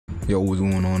Yo, what's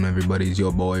going on, everybody? It's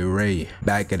your boy Ray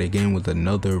back at it again with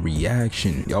another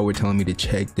reaction. Y'all were telling me to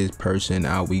check this person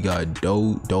out. We got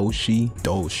Doechii.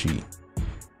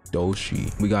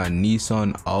 We got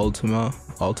Nissan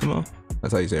Altima.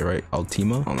 That's how you say it, right?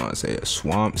 Altima. I don't know how to say it.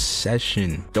 Swamp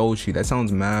Session. Doechii. That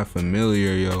sounds mad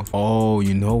familiar, yo. Oh,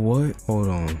 you know what? Hold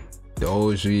on.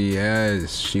 Doechii,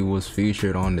 yes, she was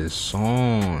featured on this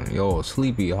song. Yo,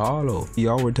 Sleepy Hollow.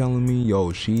 Y'all were telling me,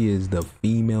 yo, she is the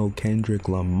female Kendrick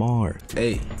Lamar.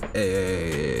 Hey,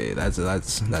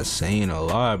 that's saying a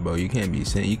lot, bro. You can't be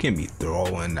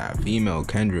throwing that female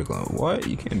Kendrick Lamar. What?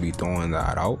 You can't be throwing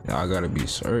that out. I gotta be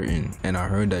certain. And I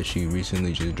heard that she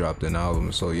recently just dropped an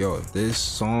album. So yo, if this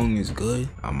song is good,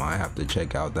 I might have to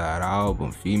check out that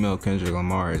album. Female Kendrick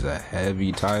Lamar is a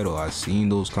heavy title. I seen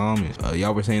those comments.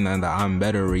 Y'all were saying that in the I'm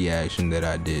Better reaction that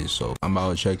I did, so I'm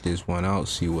about to check this one out,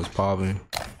 see what's popping.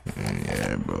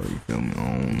 Yeah, bro, you feel me?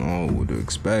 I don't know what to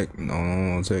expect. I don't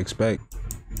know what to expect.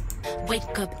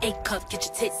 Wake up, A cup, get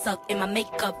your tits sucked in my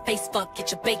makeup, face fuck,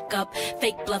 get your bake up,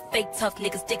 fake bluff, fake tough,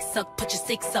 niggas dick suck, put your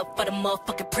six up for the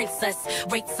motherfucking princess,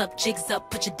 rates up, jigs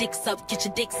up, put your dicks up, get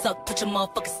your dick sucked, put your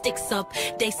motherfucking sticks up,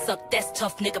 they suck, that's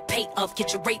tough, nigga, pay up,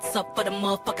 get your rates up for the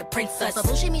motherfucking princess. But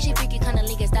bullshit me, she freaky, kinda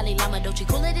leak, it's Dalai Lama, Doechii,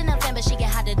 cooler than November, she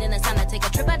get hotter than a sauna, take a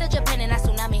trip out of Japan and I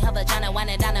tsunami her vagina, wind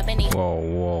it down a Benny.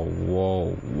 Whoa,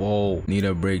 need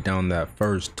to break down that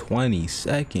first 20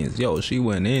 seconds. Yo, she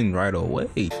went in right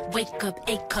away. Wake up,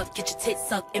 A cup, get your tits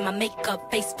sucked in my makeup,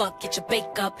 face fuck, get your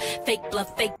bake up, fake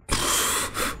bluff, fake.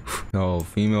 No,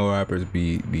 female rappers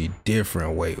be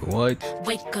different. Wait, what?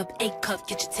 Wake up, A cup,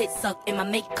 get your tits sucked in my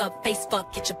makeup, face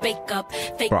fuck, get your bake up,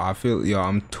 fake. Bro, I feel, yo,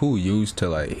 I'm too used to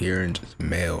like hearing just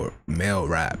male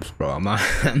raps, bro. I'm not,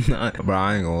 bro,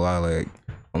 I ain't gonna lie, like,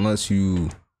 unless you,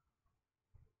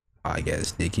 I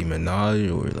guess, Nicki Minaj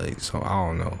or like, so I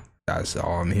don't know. That's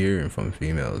all I'm hearing from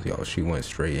females, yo. She went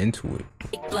straight into it.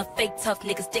 Fake bluff, fake tough,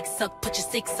 niggas dick suck, put your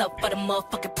six up for the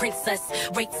motherfucking princess.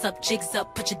 Rates up, jigs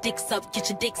up, put your dicks up, get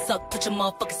your dick sucked, put your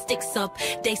motherfucking sticks up.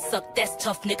 They suck, that's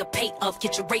tough, nigga, pay up,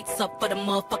 get your rates up for the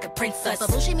motherfucking princess. But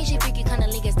bullshit me, she freaky, kinda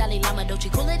leak, it's Dalai Lama,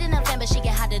 Doechii, cooler than November, she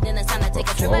get hotter than a sauna, take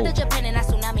a trip out of Japan and I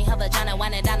tsunami her vagina,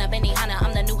 wind it down a Benny Hanna.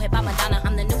 I'm the new hip hop Madonna,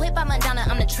 I'm the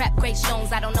trap Grace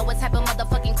Jones. I don't know what type of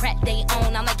motherfucking crack they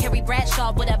own. I'm like Carrie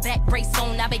Bradshaw with a back brace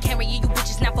on. I've been carrying you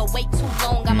bitches now for way too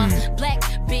long. I'm a black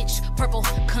bitch, purple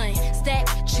cunt, stack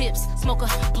chips, smoke a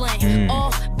blunt.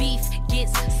 All beef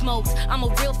gets smoked. I'm a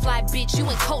real fly bitch, you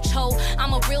ain't coach hoe.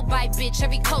 I'm a real bite bitch,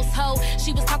 every coast hoe.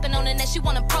 She was talking on the net, she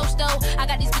want approach though. I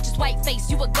got these bitches white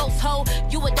face, you a ghost hoe.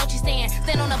 You a Doechii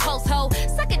stand on a post hoe.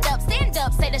 Suck it up, stand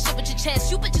up, say that shit with your chest.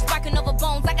 You bitches barking over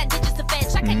bones, I got digits to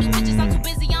fetch. I can't do bitches, I'm too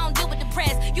busy, I don't deal with the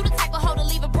press. You the type of hoe to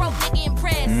leave a broke nigga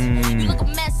impressed. You look a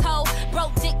mess hoe,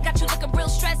 broke dick got you looking real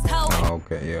stressed hoe.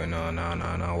 Okay, yeah, no.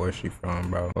 Where's she from,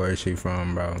 bro?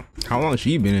 How long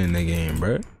she been in the game,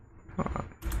 bro?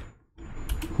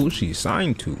 Who she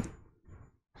signed to?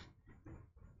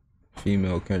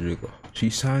 Female Kendrick. She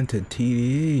signed to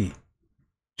TDE.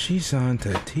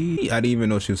 I didn't even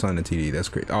know she was signed to TDE. That's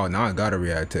crazy. Oh, now I gotta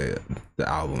react to the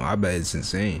album. I bet it's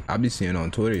insane. I be seeing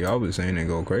on Twitter, y'all be saying it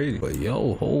go crazy. But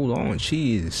yo, hold on.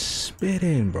 She is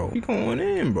spitting, bro. She going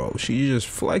in, bro. She's just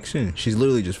flexing. She's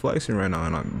literally just flexing right now.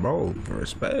 And I'm, bro,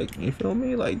 respect. You feel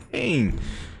me? Like, dang.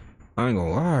 I ain't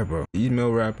gonna lie, bro. These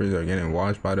male rappers are getting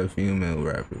watched by the female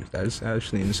rappers. That's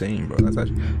actually insane, bro. That's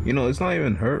actually, you know, it's not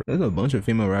even her. There's a bunch of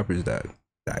female rappers that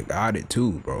got it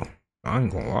too, bro. I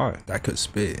ain't gonna lie, that could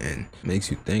spit and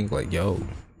makes you think like, yo,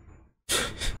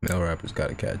 male rappers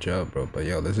gotta catch up, bro. But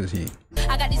yo, this is heat.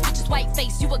 I got these bitches white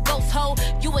face, you a ghost hoe.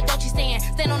 You a Doechii stand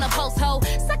on a post hoe.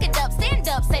 Suck it up, stand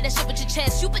up, say that shit with your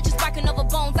chest. You bitches barking over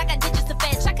bones, I got digits to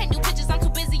fetch. I can't do bitches, I'm too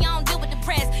busy, I don't deal with the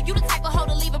press. You the type of hoe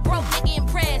to leave a broke nigga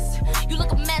impressed. You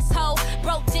look a mess hoe,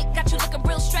 broke dick got you looking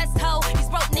real stressed hoe. These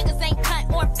broke niggas ain't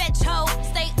cunt or fetch hoe.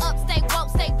 Stay up, stay woke,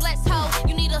 stay blessed hoe.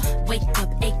 You need a wake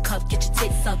up, A cup, get your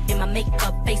tits up in my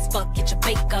makeup, face fuck, get your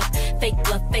bake up, fake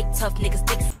bluff, fake tough, niggas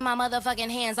dicks my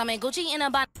motherfucking hands. I'm in Gucci in a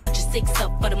bonnet, put your six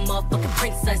up for the motherfucking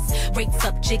princess. Rates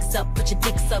up, jigs up, put your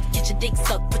dicks up, get your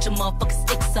dicks up, put your motherfucking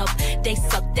sticks up. They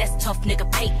suck, that's tough, nigga,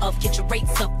 pay up, get your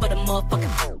rates up for the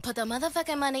motherfucking. Put the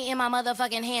motherfucking money in my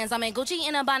motherfucking hands. I'm in Gucci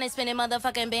in a bonnet, spinning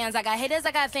motherfucking bands. I got haters,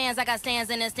 I got fans, I got stands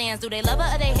in the stands. Do they love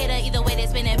her or they hate her? Either way, they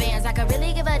spinning bands. I could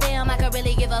really give a damn, I could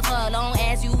really give a fuck. Long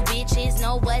as you bitches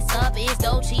know what's up, it's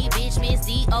Doechii, bitch, Miss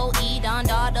D-O-E, Don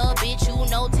Dada, bitch, you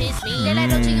notice me. They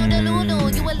like Doechii, you the Lulu,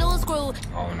 you a loose screw.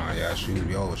 Oh no, yeah,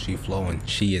 she flowing.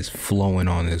 She is flowing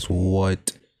on this.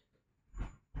 What?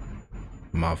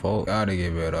 My fault. Gotta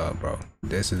give it up, bro.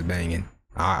 This is banging.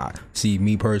 I see,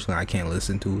 me personally, I can't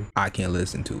listen to it. I can't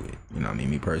listen to it. You know what I mean?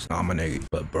 Me personally, I'm a nigga.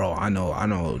 But bro, I know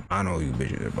you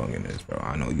bitches are bumping this, bro.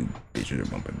 I know you bitches are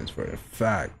bumping this for a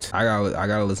fact. I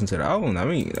gotta listen to the album. I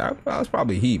mean, that's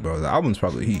probably heat, bro. The album's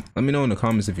probably heat. Let me know in the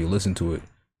comments if you listen to it.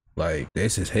 Like,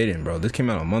 this is hidden, bro. This came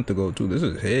out a month ago too. This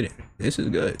is hidden. This is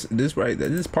good.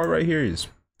 This part right here is,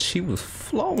 she was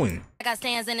flowing. I got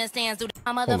stands in the stands, do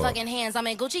my motherfucking hands. I'm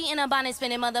in Gucci in a bonnet,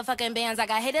 spinning motherfucking bands. I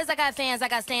got haters, I got fans, I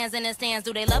got stands in the stands.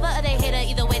 Do they love her or they hate her?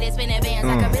 Either way, they spinning bands.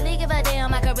 I could really give a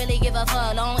damn, I could really give a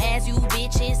fuck. Long as you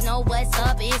bitches know what's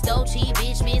up. It's Doechii,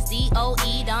 bitch, Miss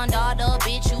D-O-E, Don Dada,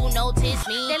 bitch, you notice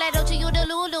me. They like Doechii, you the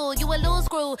Lulu, you a loose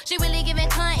screw. She really giving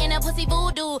cunt in a pussy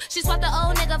voodoo. She swapped the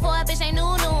old nigga for a bitch ain't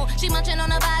new. She munching on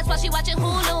the vibes while she watching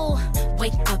Hulu.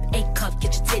 Wake up, A cup,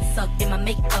 get your tits sucked. In my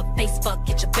makeup, face fuck,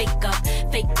 get your bake up.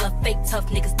 Fake love, fake tough,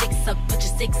 niggas dick suck. Put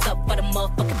your sticks up for the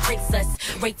motherfucking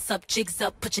princess. Rates up, jigs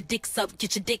up, put your dicks up.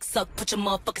 Get your dick sucked, put your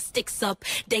motherfucking sticks up.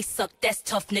 They suck, that's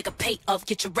tough, nigga, pay up.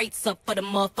 Get your rates up for the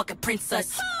motherfucking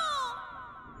princess.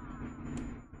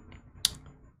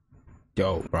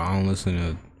 Yo, bro, I don't listen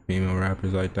to female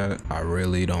rappers like that. I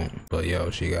really don't. But yo,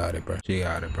 she got it, bro. She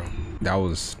got it, bro. That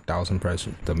was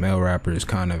impressive. The male rapper is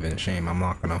kind of in shame. I'm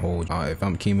not gonna hold you. If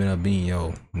I'm keeping up being,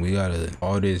 yo, we gotta,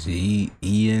 all this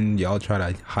Ian, y'all try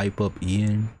to hype up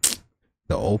Ian,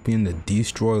 the Opium, the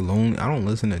Destroy Lonely. I don't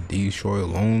listen to Destroy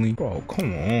Lonely. Bro,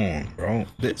 come on, bro.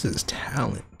 This is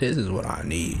talent. This is what I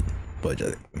need. But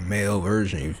just male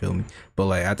version, you feel me? But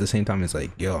like at the same time, it's like,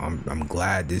 yo, I'm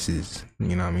glad this is,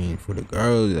 you know what I mean, for the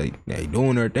girls, like they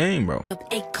doing their thing, bro.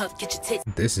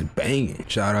 This is banging.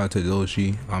 Shout out to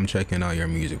Doechii. I'm checking out your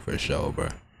music for sure, bro.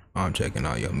 I'm checking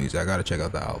out your music. I gotta check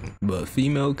out the album. But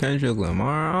female Kendrick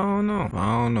Lamar, I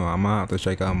don't know. I might have to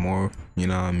check out more, you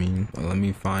know what I mean? But let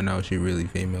me find out she really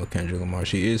female Kendrick Lamar.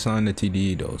 She is signed to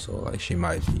TDE though, so like she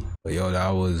might be. But yo,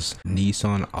 that was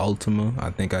Nissan Altima. I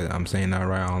think I'm saying that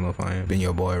right. I don't know if I am. Been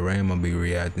your boy Ray. I'm gonna be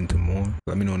reacting to more.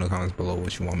 Let me know in the comments below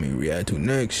what you want me to react to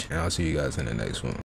next. And I'll see you guys in the next one.